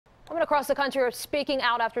Women across the country are speaking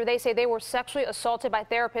out after they say they were sexually assaulted by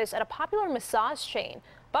therapists at a popular massage chain.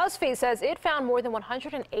 BuzzFeed says it found more than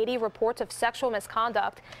 180 reports of sexual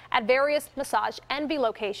misconduct at various massage envy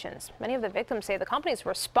locations. Many of the victims say the company's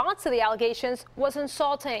response to the allegations was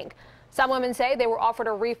insulting. Some women say they were offered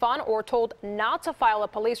a refund or told not to file a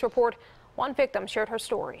police report. One victim shared her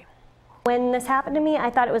story. When this happened to me,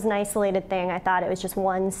 I thought it was an isolated thing. I thought it was just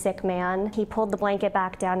one sick man. He pulled the blanket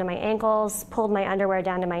back down to my ankles, pulled my underwear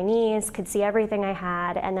down to my knees, could see everything I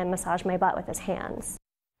had, and then massaged my butt with his hands.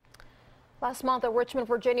 Last month, a Richmond,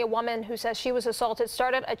 Virginia woman who says she was assaulted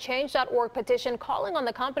started a Change.org petition calling on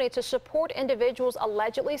the company to support individuals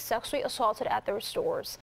allegedly sexually assaulted at their stores.